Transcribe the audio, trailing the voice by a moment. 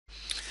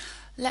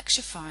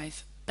Lecture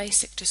 5,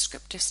 Basic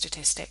Descriptive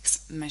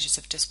Statistics, Measures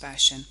of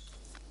Dispersion.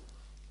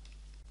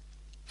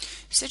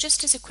 So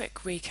just as a quick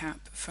recap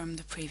from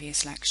the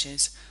previous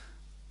lectures,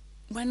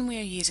 when we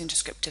are using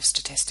descriptive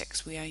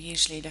statistics, we are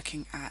usually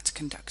looking at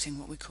conducting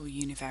what we call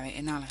univariate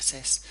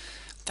analysis.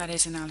 That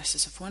is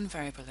analysis of one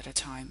variable at a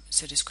time,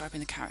 so describing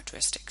the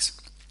characteristics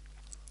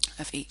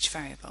of each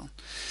variable.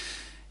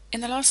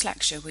 In the last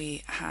lecture,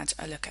 we had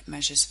a look at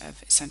measures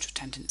of central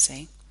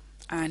tendency.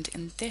 And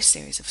in this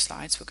series of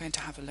slides, we're going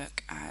to have a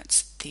look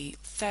at the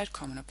third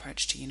common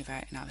approach to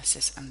univariate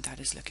analysis, and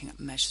that is looking at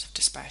measures of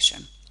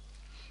dispersion.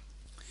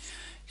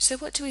 So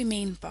what do we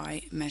mean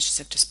by measures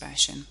of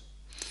dispersion?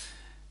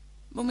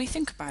 When we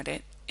think about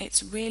it,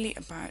 it's really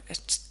about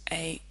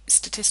a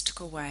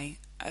statistical way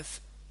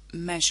of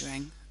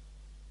measuring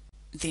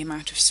the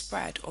amount of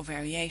spread or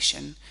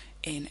variation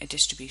in a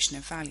distribution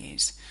of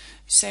values.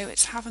 So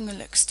it's having a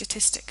look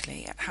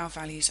statistically at how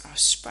values are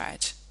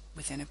spread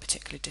within a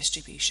particular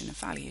distribution of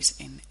values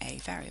in a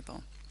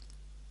variable.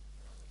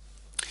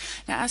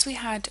 Now,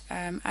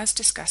 as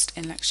discussed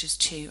in lectures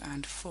 2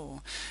 and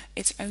 4,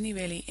 it's only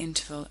really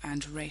interval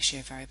and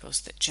ratio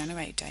variables that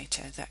generate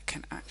data that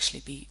can actually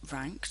be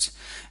ranked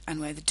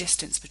and where the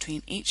distance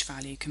between each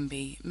value can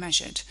be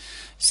measured.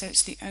 So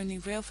it's the only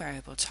real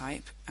variable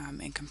type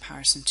in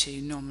comparison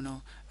to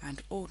nominal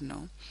and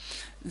ordinal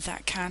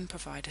that can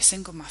provide a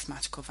single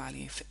mathematical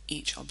value for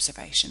each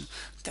observation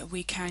that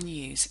we can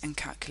use in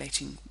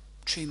calculating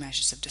true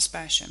measures of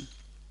dispersion.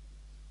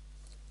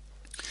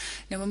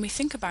 Now, when we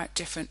think about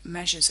different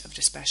measures of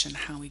dispersion,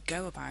 how we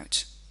go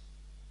about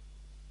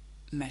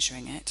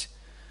measuring it,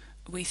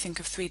 we think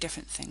of three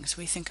different things.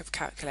 We think of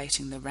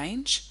calculating the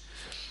range,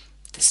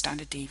 the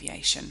standard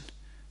deviation,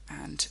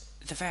 and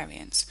the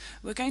variance.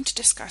 We're going to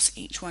discuss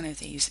each one of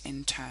these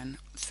in turn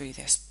through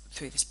this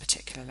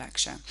particular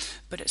lecture,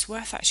 but it's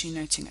worth actually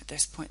noting at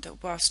this point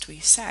that whilst we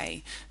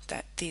say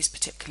that these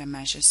particular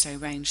measures, so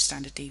range,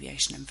 standard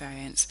deviation and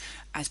variance,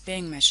 as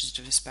being measures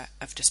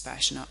of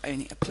dispersion are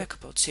only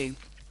applicable to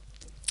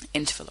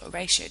interval or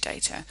ratio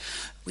data,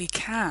 we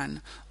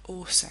can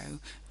also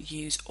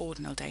use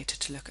ordinal data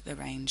to look at the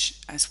range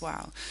as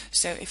well.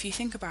 So if you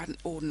think about an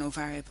ordinal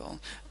variable,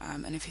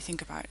 and if you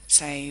think about,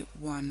 say,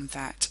 one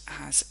that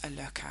has a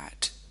look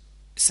at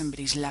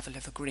somebody's level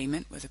of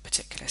agreement with a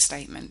particular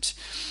statement,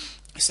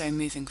 so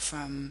moving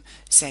from,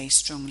 say,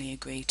 strongly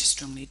agree to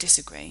strongly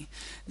disagree,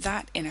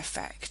 that in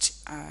effect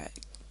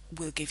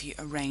will give you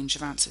a range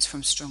of answers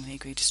from strongly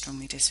agree to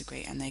strongly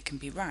disagree, and they can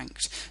be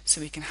ranked, so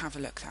we can have a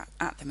look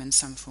at them in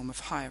some form of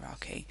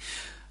hierarchy.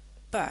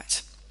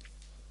 But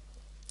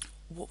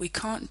what we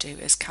can't do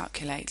is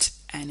calculate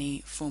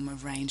any form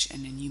of range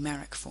in a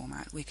numeric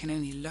format. We can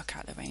only look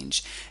at the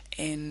range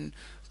in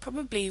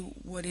probably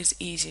what is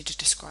easier to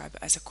describe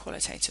as a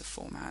qualitative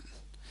format.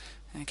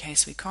 Okay,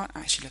 so we can't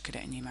actually look at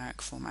it in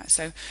numeric format.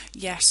 So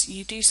yes,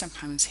 you do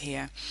sometimes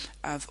hear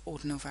of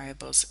ordinal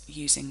variables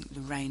using the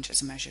range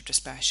as a measure of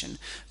dispersion,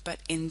 but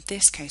in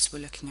this case we're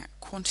looking at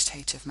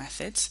quantitative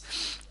methods,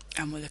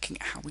 and we're looking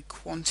at how we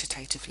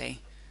quantitatively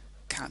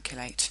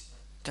calculate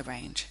the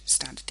range,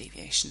 standard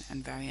deviation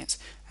and variance,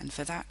 and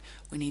for that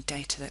we need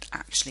data that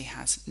actually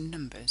has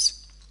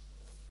numbers.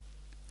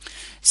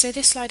 So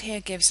this slide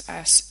here gives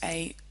us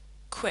a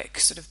quick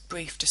sort of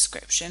brief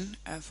description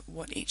of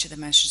what each of the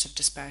measures of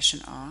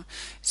dispersion are.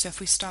 So if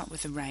we start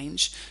with the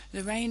range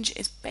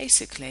is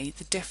basically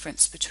the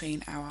difference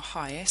between our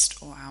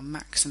highest or our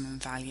maximum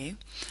value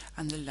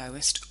and the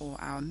lowest or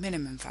our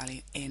minimum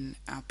value in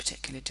our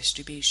particular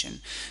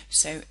distribution.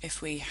 So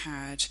if we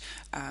had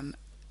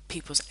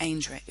people's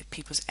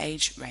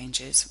age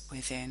ranges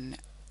within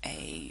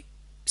a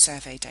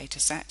survey data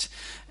set,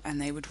 and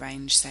they would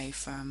range, say,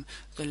 from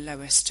the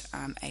lowest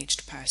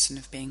aged person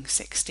of being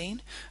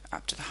 16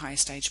 up to the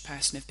highest aged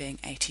person of being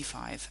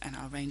 85, and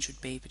our range would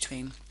be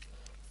between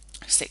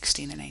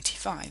 16 and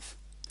 85.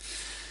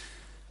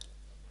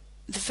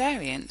 The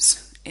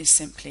variance is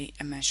simply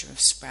a measure of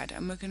spread,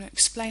 and we're going to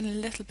explain a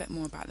little bit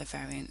more about the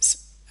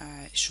variance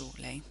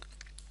shortly.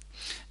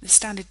 The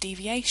standard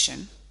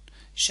deviation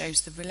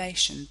shows the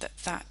relation that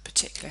that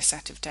particular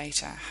set of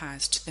data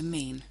has to the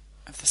mean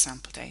of the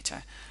sample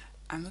data,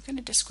 and we're going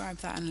to describe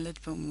that in a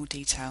little bit more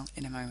detail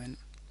in a moment.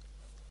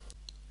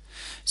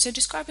 So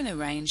describing the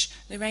range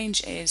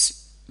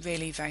is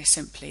really very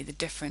simply the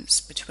difference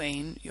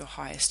between your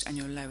highest and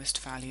your lowest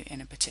value in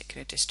a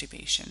particular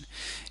distribution.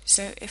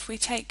 So if we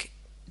take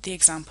the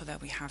example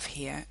that we have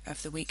here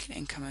of the weekly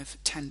income of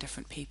 10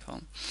 different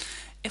people,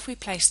 if we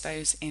place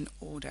those in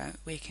order,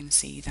 we can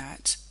see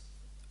that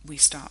we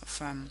start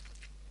from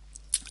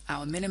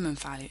our minimum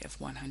value of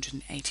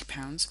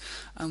 £180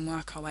 and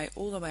work our way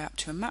all the way up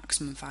to a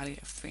maximum value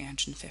of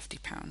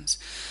 £350.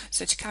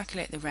 So to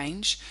calculate the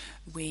range,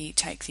 we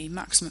take the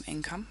maximum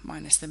income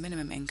minus the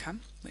minimum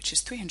income, which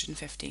is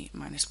 350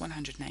 minus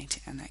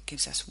 180, and that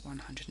gives us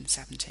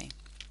 170.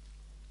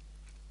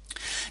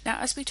 Now,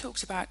 as we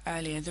talked about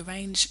earlier, the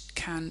range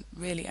can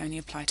really only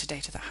apply to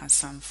data that has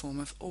some form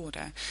of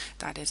order,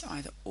 that is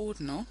either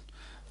ordinal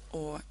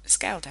or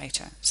scale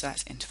data, so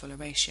that's interval or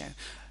ratio.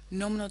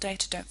 Nominal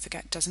data, don't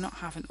forget, does not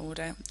have an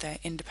order. They're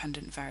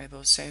independent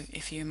variables. So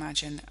if you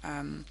imagine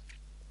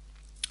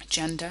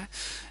gender,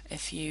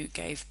 if you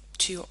gave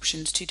two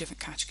options, two different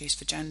categories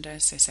for gender,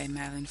 so say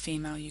male and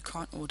female, you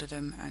can't order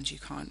them and you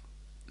can't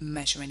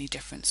measure any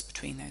difference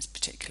between those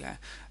particular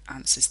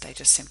answers. They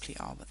just simply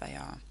are what they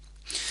are.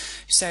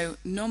 So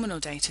nominal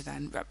data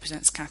then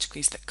represents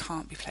categories that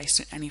can't be placed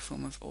in any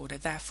form of order.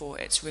 Therefore,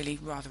 it's really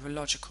rather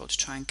illogical to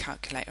try and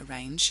calculate a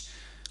range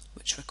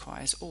which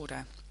requires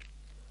order.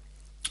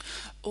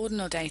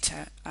 Ordinal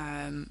data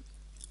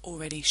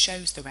already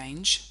shows the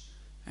range.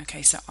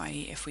 Okay, so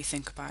i.e. if we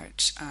think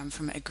about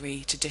from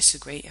agree to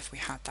disagree, if we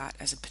had that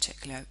as a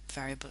particular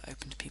variable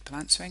open to people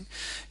answering.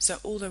 So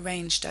all the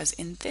range does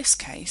in this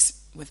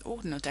case with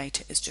ordinal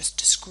data is just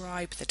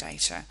describe the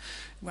data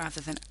rather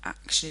than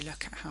actually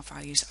look at how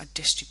values are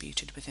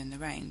distributed within the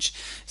range.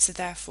 So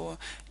therefore,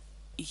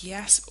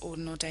 yes,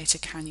 ordinal data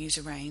can use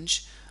a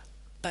range,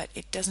 but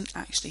it doesn't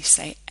actually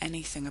say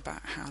anything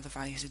about how the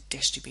values are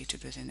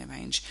distributed within the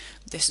range.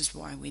 This is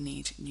why we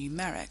need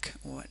numeric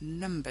or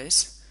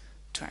numbers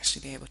to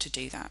actually be able to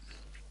do that.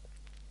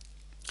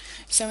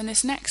 So in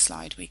this next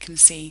slide we can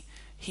see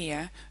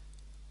here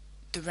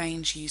the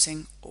range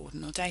using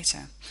ordinal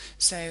data.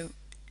 So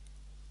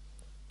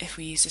if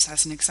we use this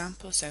as an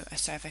example, so a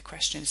survey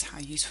question is how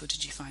useful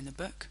did you find the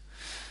book?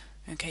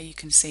 Okay, you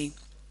can see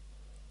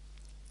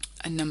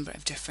a number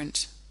of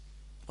different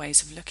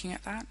ways of looking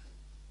at that.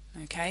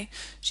 Okay,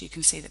 so you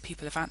can see that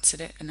people have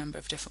answered it a number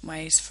of different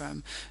ways.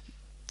 From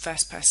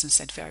first person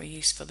said very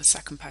useful, the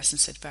second person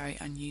said very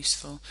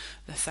unuseful,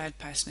 the third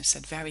person has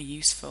said very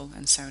useful,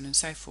 and so on and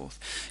so forth.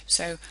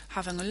 So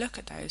having a look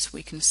at those,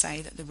 we can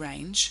say that the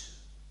range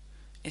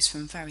is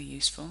from very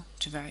useful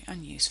to very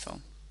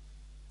unuseful.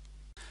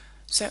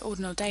 So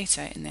ordinal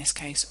data in this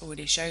case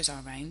already shows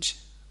our range,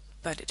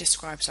 but it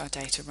describes our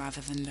data rather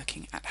than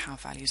looking at how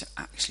values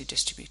are actually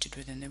distributed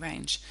within the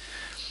range.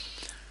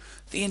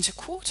 The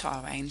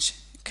interquartile range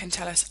can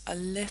tell us a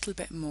little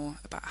bit more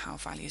about how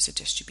values are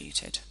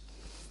distributed.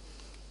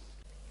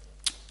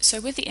 So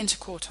with the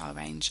interquartile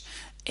range,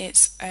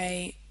 it's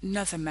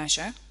another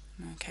measure,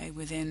 okay,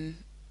 within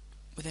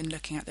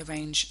looking at the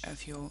range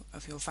of your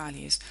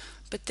values,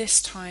 but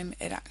this time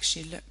it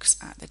actually looks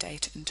at the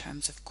data in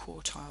terms of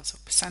quartiles or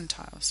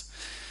percentiles.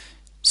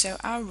 So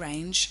our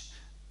range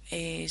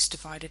is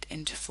divided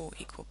into 4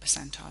 equal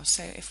percentiles.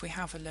 So if we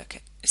have a look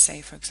at,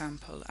 say for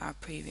example, our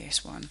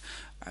previous one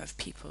of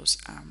people's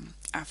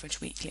average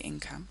weekly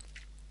income,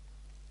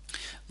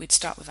 we'd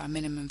start with our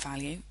minimum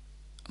value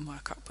and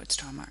work upwards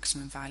to our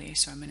maximum value.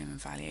 So our minimum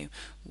value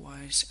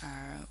was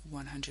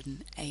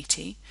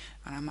 180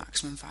 and our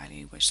maximum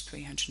value was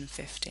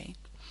 350.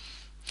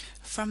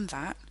 From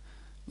that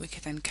we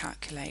could then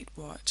calculate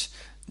what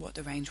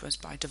the range was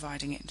by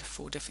dividing it into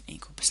 4 different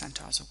equal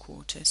percentiles or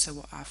quarters. So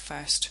what our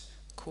first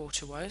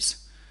quarter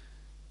was,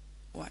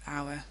 what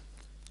our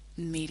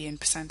median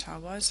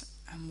percentile was,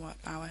 and what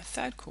our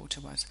third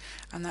quarter was,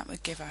 and that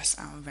would give us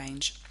our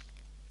range.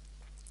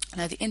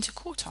 Now the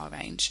interquartile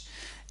range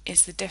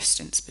is the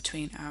distance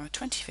between our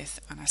 25th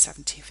and our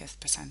 75th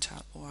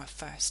percentile, or our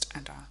first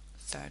and our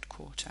third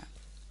quarter.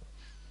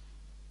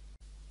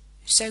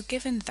 So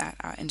given that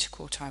our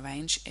interquartile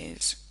range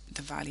is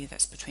the value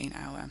that's between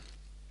our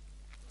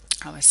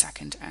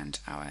second and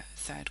our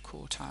third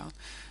quartile,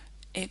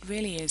 it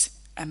really is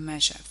a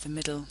measure of the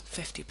middle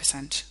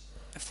 50%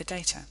 of the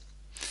data.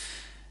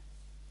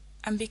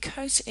 And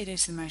because it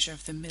is the measure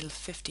of the middle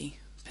 50%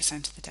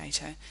 of the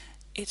data,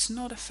 it's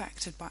not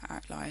affected by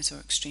outliers or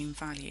extreme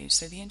values.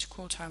 So the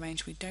interquartile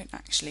range, we don't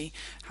actually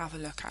have a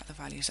look at the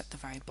values at the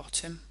very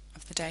bottom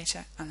of the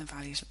data and the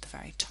values at the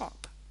very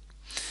top.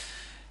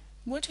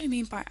 What do I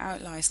mean by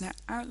outliers? Now,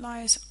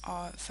 outliers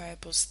are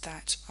variables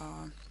that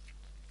are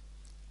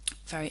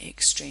very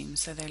extreme,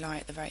 so they lie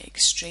at the very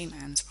extreme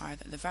ends,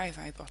 either at the very,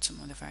 very bottom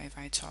or the very,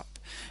 very top.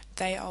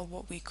 They are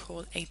what we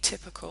call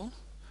atypical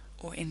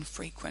or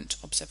infrequent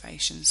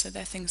observations, so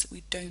they're things that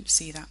we don't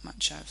see that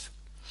much of.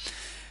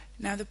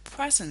 Now, the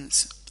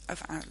presence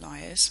of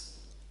outliers,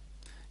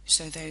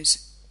 so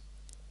those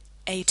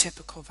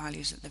atypical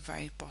values at the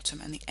very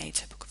bottom and the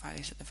atypical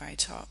values at the very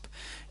top,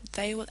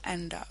 they will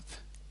end up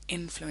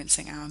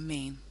influencing our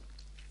mean.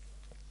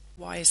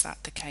 Why is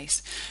that the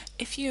case?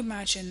 If you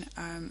imagine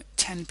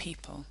 10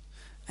 people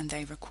and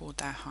they record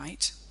their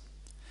height,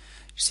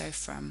 so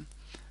from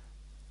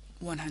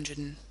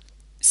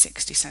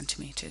 160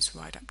 centimetres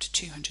right up to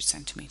 200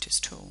 centimetres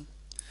tall,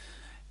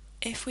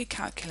 if we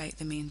calculate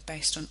the mean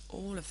based on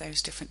all of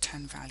those different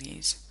 10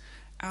 values,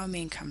 our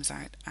mean comes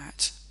out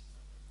at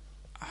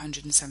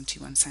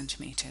 171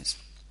 centimetres.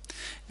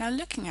 Now,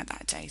 looking at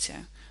that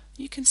data,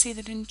 you can see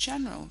that in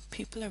general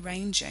people are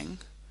ranging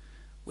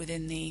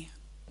within the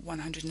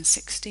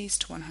 160s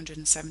to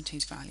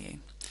 170s value.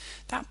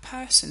 That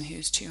person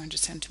who's 200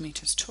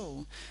 centimetres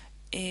tall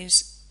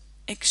is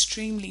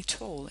extremely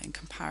tall in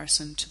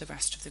comparison to the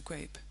rest of the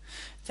group.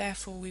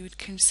 Therefore, we would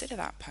consider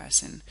that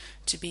person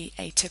to be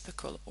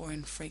atypical or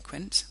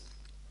infrequent,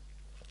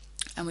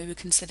 and we would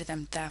consider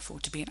them therefore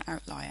to be an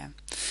outlier.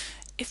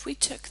 If we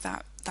took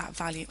that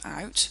value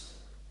out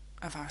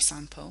of our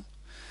sample,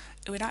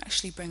 it would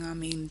actually bring our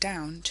mean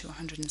down to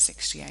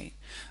 168,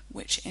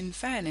 which in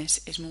fairness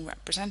is more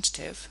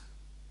representative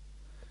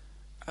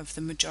of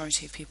the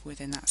majority of people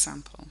within that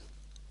sample.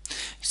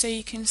 So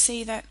you can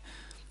see that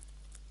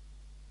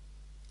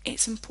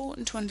it's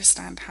important to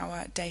understand how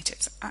our data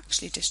is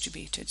actually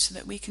distributed so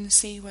that we can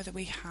see whether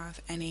we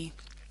have any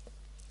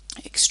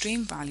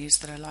extreme values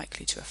that are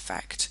likely to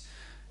affect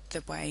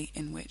the way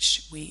in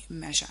which we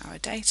measure our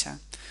data.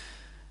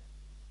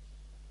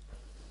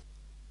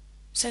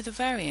 So the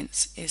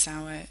variance is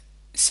our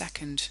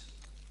second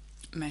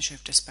measure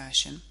of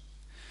dispersion.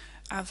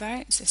 Our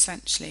variance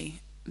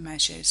essentially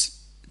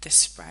measures the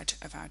spread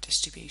of our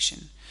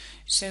distribution.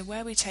 So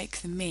where we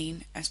take the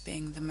mean as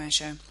being the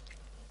measure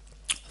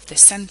of the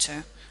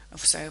centre,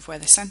 of where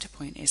the centre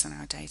point is on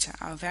our data,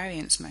 our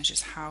variance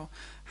measures how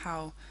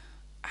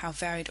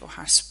varied or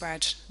how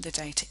spread the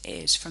data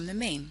is from the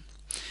mean.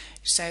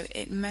 So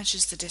it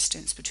measures the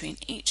distance between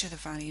each of the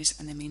values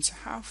and the mean, so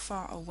how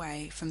far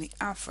away from the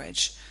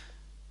average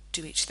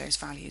do each of those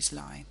values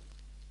lie.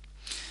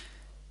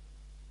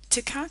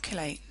 To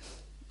calculate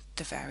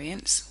the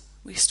variance,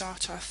 we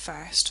start off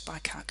first by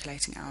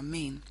calculating our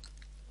mean.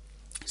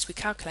 So we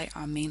calculate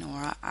our mean, or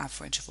our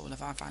average, of all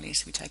of our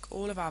values. We take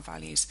all of our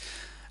values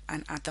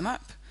and add them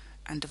up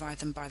and divide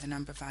them by the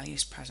number of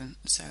values present.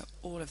 So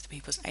all of the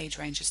people's age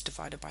ranges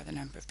divided by the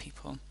number of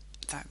people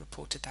that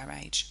reported their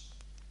age.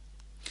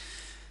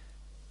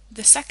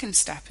 The second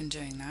step in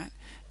doing that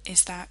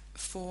is that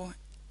for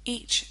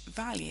each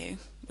value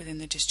within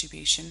the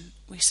distribution,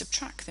 we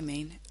subtract the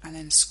mean and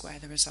then square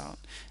the result.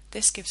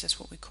 This gives us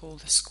what we call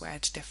the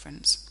squared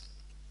difference.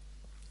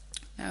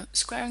 Now,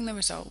 squaring the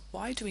result,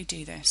 why do we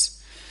do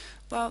this?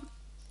 Well,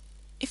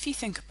 if you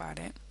think about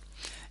it,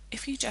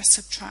 if you just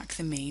subtract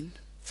the mean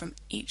from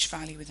each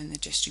value within the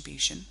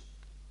distribution,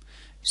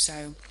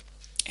 so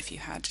if you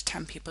had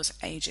 10 people's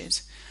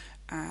ages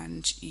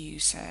and you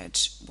said,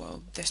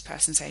 well, this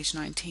person's age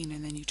 19,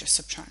 and then you just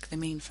subtract the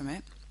mean from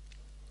it,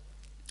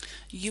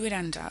 you would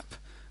end up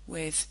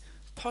with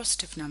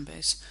positive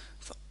numbers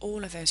for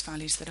all of those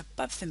values that are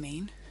above the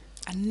mean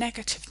and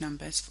negative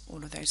numbers for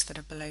all of those that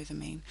are below the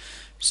mean.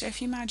 So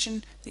if you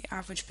imagine the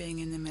average being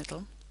in the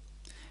middle,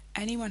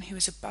 anyone who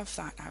is above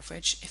that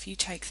average, if you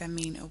take their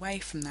mean away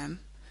from them,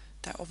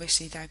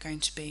 they're going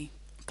to be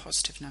a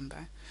positive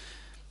number.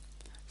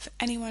 For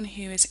anyone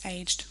who is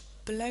aged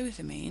below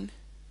the mean,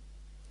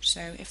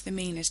 so if the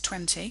mean is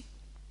 20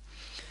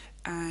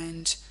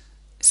 and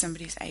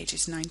somebody's age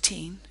is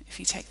 19, if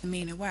you take the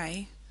mean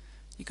away,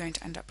 you're going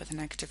to end up with a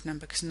negative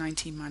number because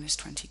 19 minus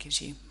 20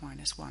 gives you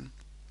minus 1.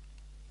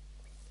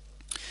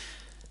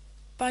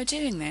 By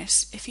doing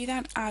this, if you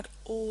then add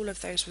all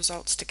of those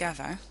results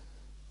together,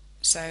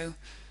 so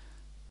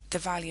the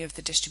value of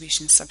the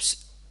distribution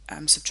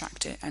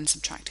subtracted and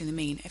subtracting the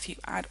mean, if you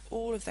add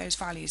all of those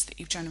values that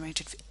you've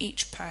generated for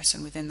each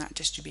person within that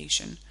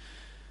distribution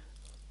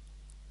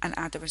and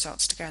add the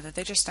results together,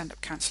 they just end up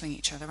cancelling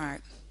each other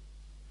out,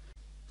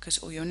 because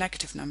all your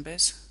negative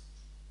numbers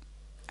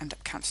end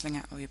up cancelling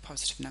out all your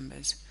positive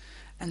numbers,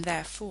 and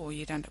therefore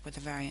you'd end up with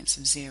a variance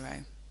of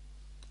 0.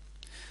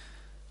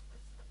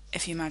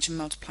 If you imagine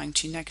multiplying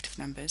two negative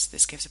numbers,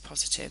 this gives a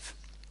positive,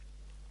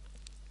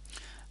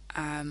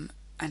 and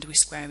we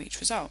square each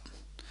result.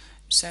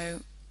 So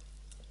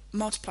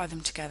multiply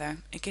them together,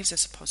 it gives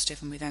us a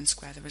positive, and we then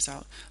square the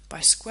result.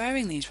 By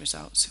squaring these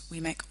results, we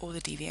make all the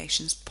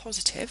deviations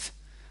positive,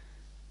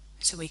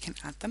 so we can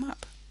add them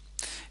up.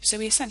 So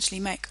we essentially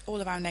make all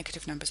of our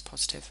negative numbers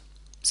positive,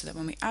 so that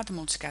when we add them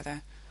all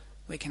together,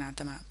 we can add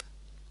them up.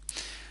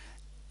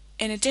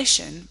 In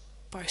addition,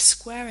 by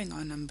squaring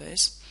our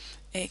numbers,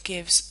 it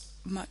gives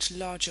much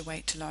larger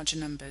weight to larger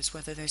numbers,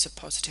 whether those are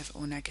positive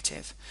or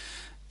negative,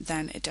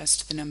 than it does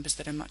to the numbers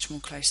that are much more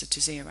closer to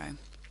 0.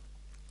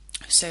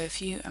 So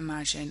if you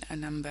imagine a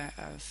number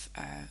of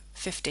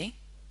 50,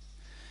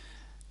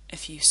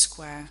 if you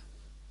square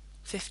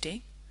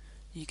 50,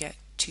 you get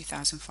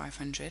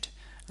 2,500,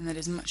 and that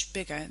is much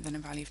bigger than a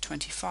value of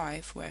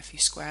 25, where if you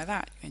square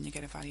that, you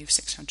get a value of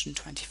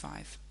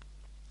 625.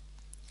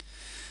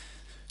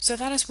 So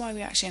that is why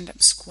we actually end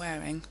up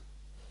squaring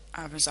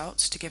our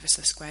results to give us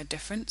the squared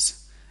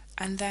difference,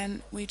 and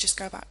then we just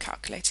go about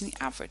calculating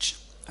the average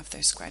of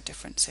those squared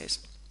differences.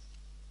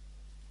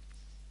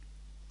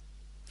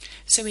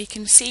 So we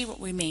can see what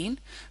we mean.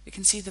 We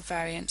can see the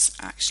variance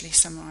actually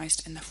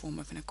summarized in the form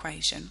of an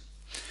equation.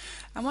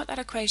 And what that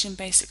equation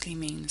basically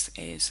means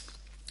is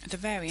the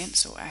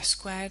variance, or R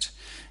squared,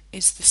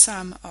 is the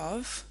sum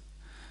of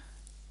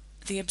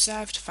the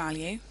observed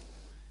value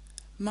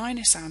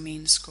minus our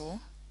mean score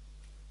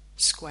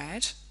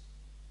squared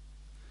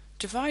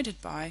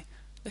divided by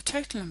the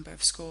total number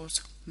of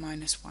scores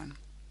minus 1.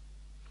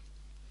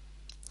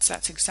 So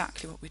that's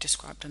exactly what we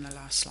described on the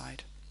last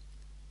slide.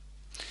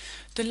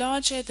 The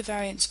larger the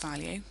variance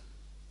value,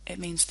 it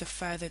means the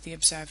further the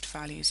observed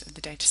values of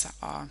the dataset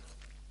are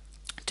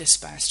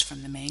dispersed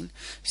from the mean.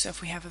 So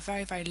if we have a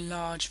very, very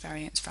large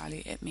variance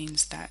value, it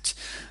means that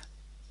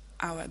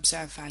our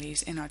observed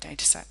values in our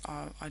dataset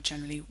are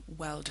generally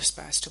well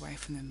dispersed away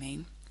from the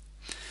mean.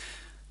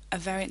 a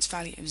variance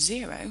value of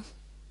 0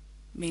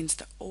 means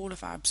that all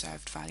of our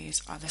observed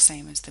values are the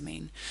same as the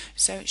mean.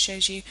 So it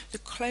shows you the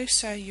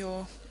closer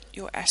your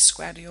S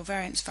squared or your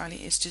variance value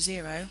is to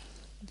 0,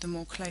 the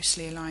more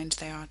closely aligned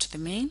they are to the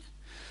mean.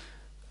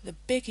 The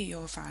bigger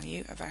your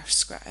value of f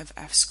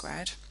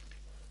squared,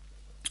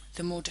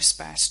 the more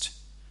dispersed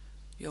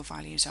your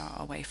values are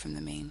away from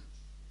the mean.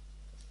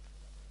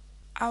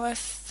 Our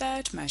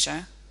third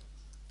measure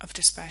of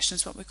dispersion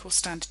is what we call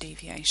standard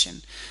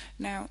deviation.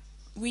 Now,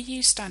 we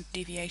use standard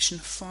deviation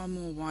far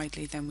more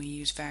widely than we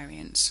use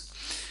variance.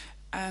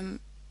 Now,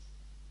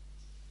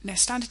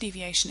 standard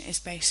deviation is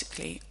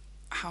basically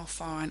how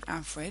far on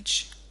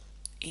average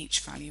each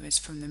value is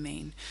from the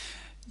mean.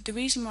 The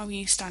reason why we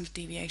use standard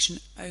deviation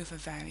over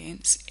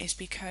variance is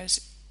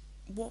because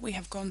what we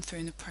have gone through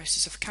in the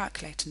process of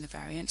calculating the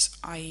variance,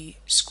 i.e.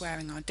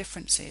 squaring our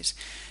differences,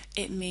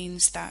 it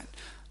means that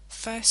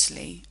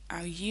firstly,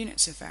 our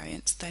units of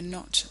variance, they're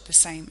not the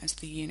same as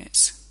the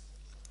units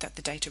that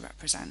the data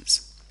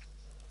represents.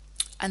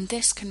 And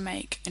this can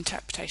make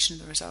interpretation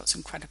of the results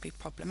incredibly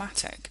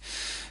problematic.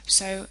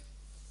 So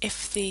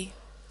if the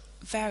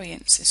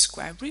variance is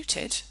square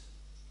rooted,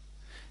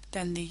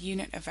 then the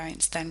unit of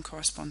variance then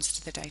corresponds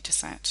to the data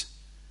set.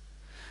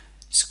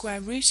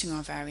 Square rooting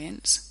our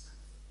variance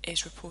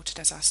is reported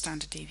as our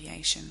standard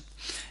deviation.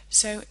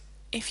 So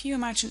if you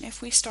imagine if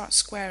we start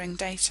squaring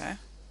data,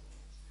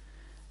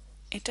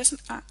 it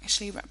doesn't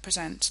actually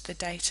represent the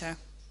data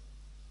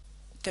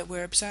that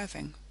we're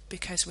observing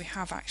because we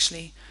have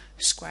actually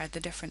squared the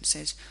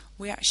differences.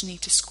 We actually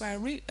need to square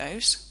root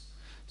those,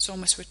 so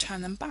almost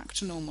return them back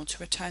to normal to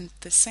return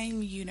the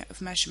same unit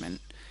of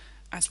measurement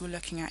as we're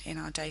looking at in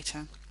our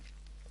data.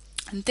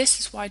 And this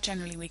is why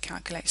generally we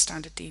calculate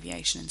standard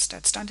deviation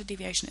instead. Standard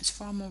deviation is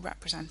far more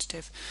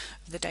representative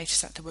of the data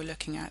set that we're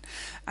looking at,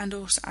 and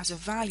also as a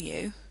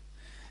value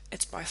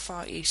it's by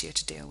far easier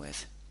to deal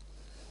with.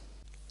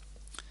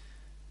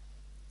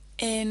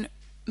 In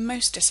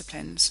most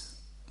disciplines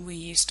we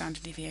use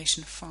standard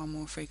deviation far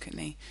more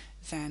frequently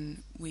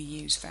than we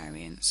use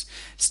variance.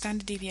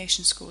 Standard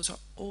deviation scores are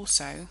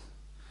also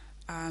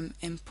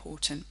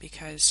important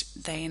because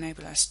they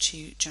enable us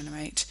to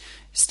generate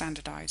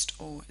standardized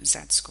or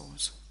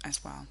z-scores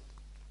as well.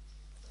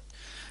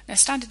 Now,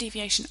 standard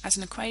deviation as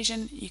an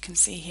equation, you can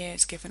see here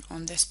it's given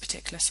on this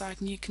particular slide,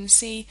 and you can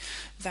see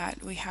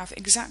that we have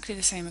exactly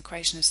the same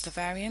equation as the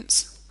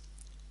variance,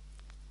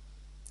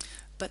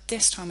 but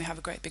this time we have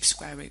a great big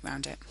square root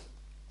around it.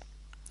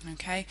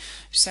 Okay,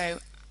 so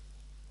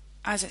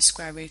as it's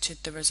square rooted,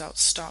 the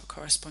results start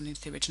corresponding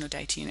to the original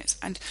data units.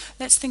 And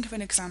let's think of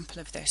an example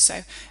of this.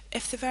 So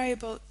if the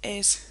variable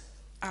is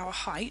our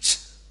height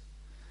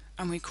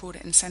and we record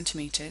it in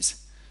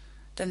centimetres,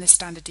 then the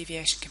standard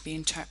deviation can be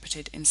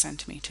interpreted in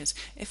centimetres.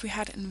 If we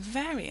had it in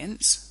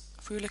variance,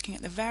 if we were looking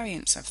at the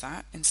variance of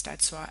that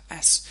instead, so our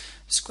S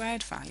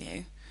squared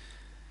value,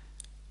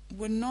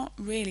 we're not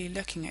really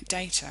looking at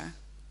data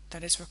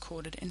that is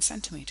recorded in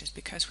centimetres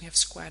because we have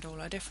squared all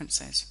our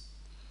differences.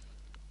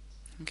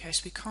 Okay,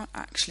 so we can't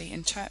actually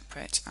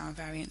interpret our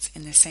variance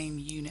in the same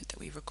unit that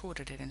we've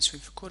recorded it in. So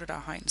we've recorded our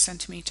height in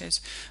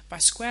centimetres. By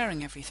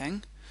squaring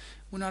everything,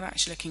 we're not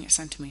actually looking at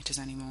centimetres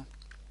anymore.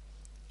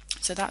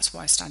 So that's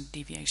why standard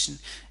deviation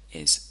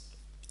is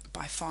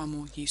by far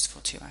more useful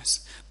to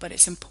us. But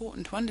it's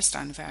important to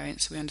understand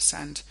variance so we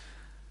understand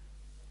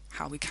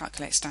how we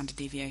calculate standard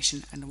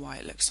deviation and why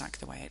it looks like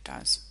the way it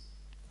does.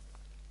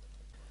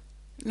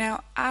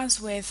 Now, as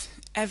with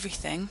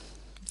everything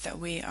that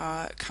we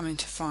are coming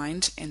to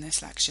find in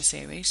this lecture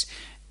series,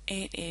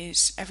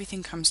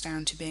 everything comes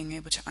down to being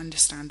able to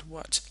understand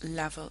what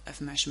level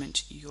of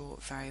measurement your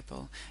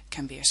variable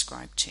can be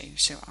ascribed to,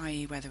 so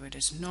i.e. whether it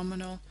is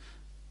nominal,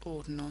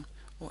 ordinal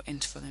or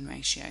interval in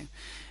ratio.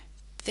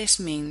 This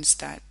means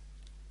that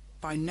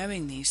by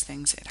knowing these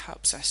things it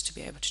helps us to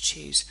be able to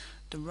choose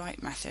the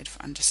right method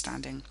for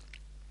understanding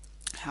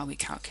how we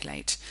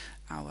calculate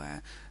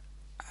our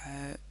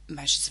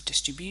measures of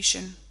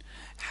distribution,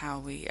 how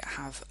we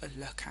have a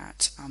look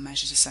at our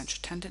measures of central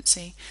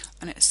tendency,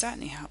 and it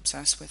certainly helps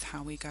us with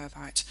how we go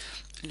about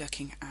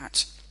looking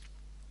at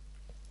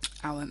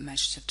our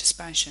measures of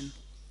dispersion.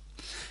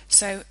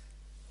 So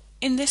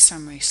in this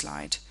summary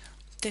slide,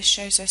 this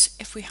shows us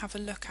if we have a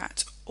look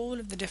at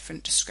all of the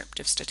different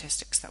descriptive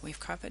statistics that we've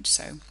covered,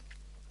 so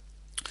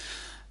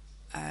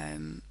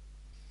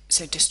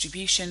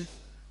distribution,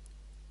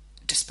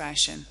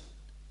 dispersion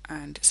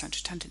and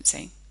central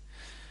tendency,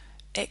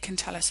 it can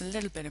tell us a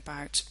little bit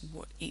about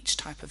what each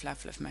type of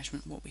level of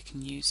measurement, what we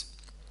can use.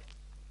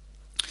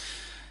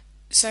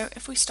 So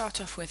if we start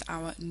off with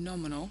our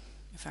nominal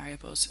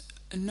variables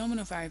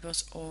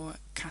or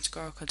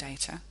categorical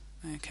data,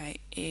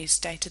 okay, is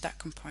data that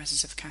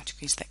comprises of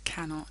categories that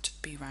cannot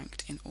be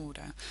ranked in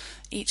order.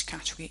 Each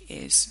category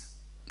is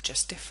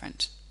just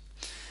different.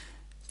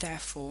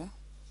 Therefore,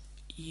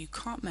 you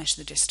can't measure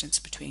the distance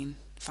between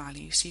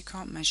values, so you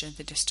can't measure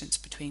the distance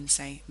between,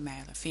 say,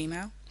 male or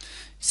female,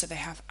 so they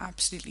have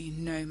absolutely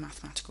no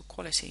mathematical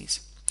qualities.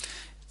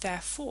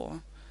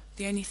 Therefore,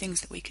 the only things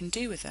that we can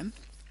do with them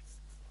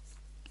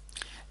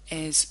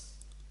is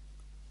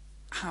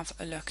have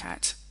a look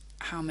at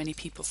how many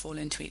people fall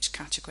into each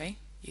category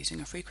using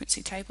a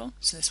frequency table.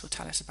 So this will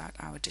tell us about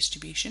our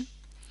distribution.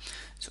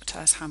 So it will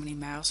tell us how many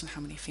males and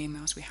how many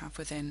females we have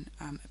within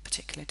a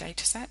particular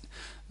data set.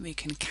 We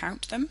can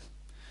count them,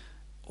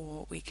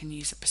 or we can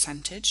use a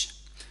percentage.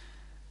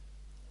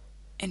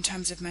 In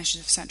terms of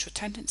measures of central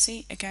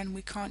tendency, again,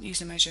 we can't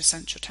use a measure of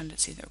central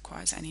tendency that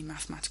requires any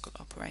mathematical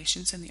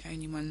operations, and the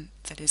only one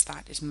that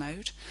is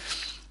mode.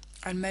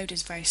 And mode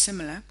is very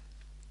similar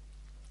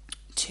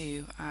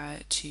to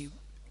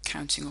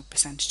counting or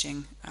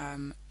percentaging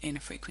in a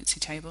frequency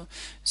table.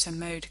 So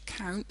mode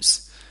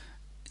counts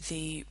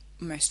the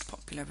most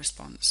popular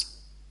response.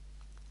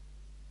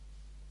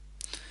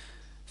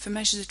 For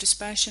measures of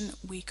dispersion,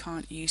 we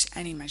can't use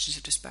any measures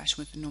of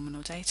dispersion with the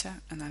nominal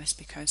data, and that is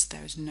because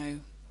there's no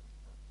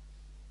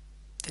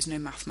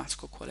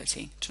mathematical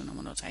quality to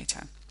nominal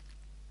data.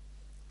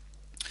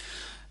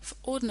 For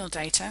ordinal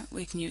data,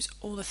 we can use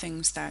all the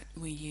things that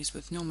we use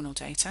with nominal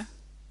data.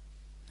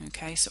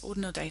 Okay, so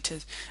ordinal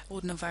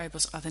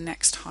variables are the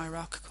next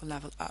hierarchical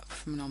level up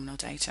from nominal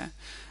data,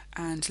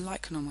 and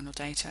like nominal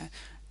data,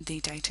 the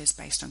data is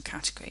based on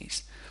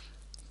categories.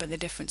 But the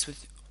difference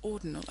with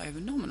ordinal over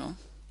nominal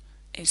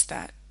is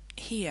that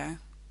here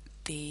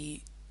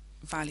the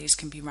values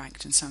can be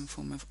ranked in some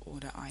form of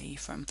order, i.e.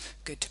 from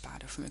good to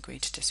bad or from agree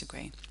to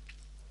disagree.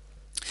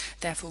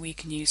 Therefore, we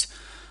can use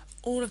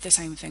all of the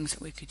same things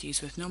that we could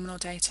use with nominal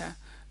data,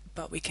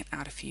 but we can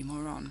add a few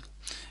more on.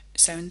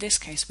 So in this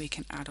case, we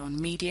can add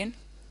on median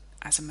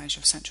as a measure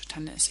of central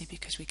tendency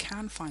because we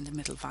can find the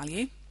middle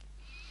value.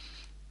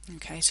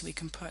 Okay, so we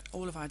can put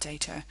all of our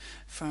data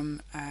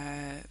from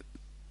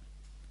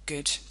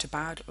good to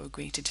bad or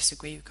agree to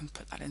disagree. We can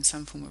put that in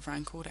some form of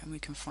rank order, and we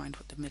can find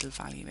what the middle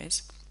value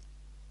is.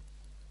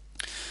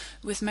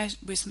 With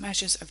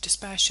measures of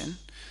dispersion,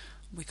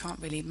 we can't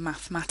really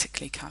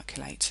mathematically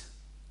calculate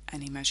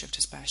any measure of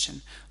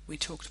dispersion. We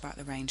talked about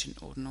the range and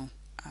ordinal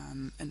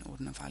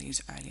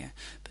values earlier,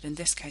 but in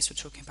this case we're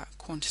talking about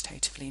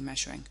quantitatively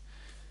measuring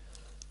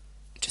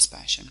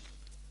dispersion.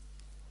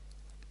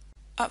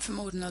 Up from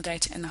ordinal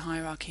data in the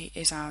hierarchy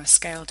is our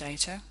scale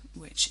data,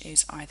 which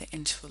is either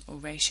interval or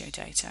ratio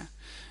data.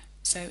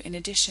 So in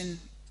addition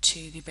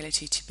to the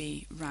ability to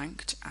be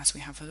ranked, as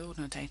we have with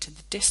ordinal data,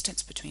 the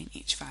distance between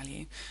each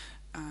value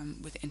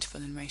with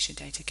interval and ratio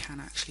data can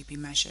actually be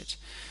measured.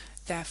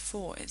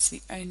 Therefore, it's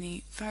the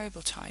only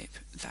variable type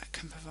that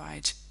can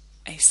provide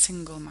a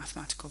single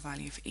mathematical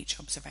value for each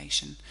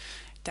observation.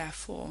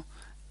 Therefore,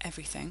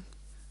 everything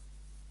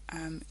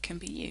can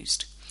be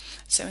used.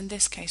 So in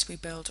this case, we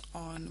build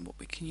on what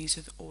we can use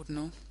with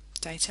ordinal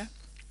data,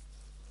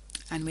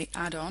 and we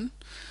add on,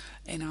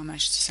 in our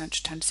measures of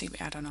central tendency, we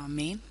add on our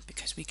mean,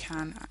 because we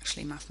can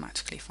actually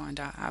mathematically find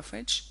our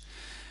average.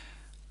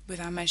 With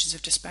our measures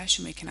of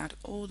dispersion, we can add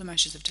all the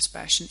measures of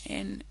dispersion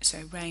in,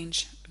 so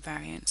range,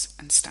 variance,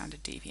 and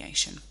standard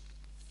deviation.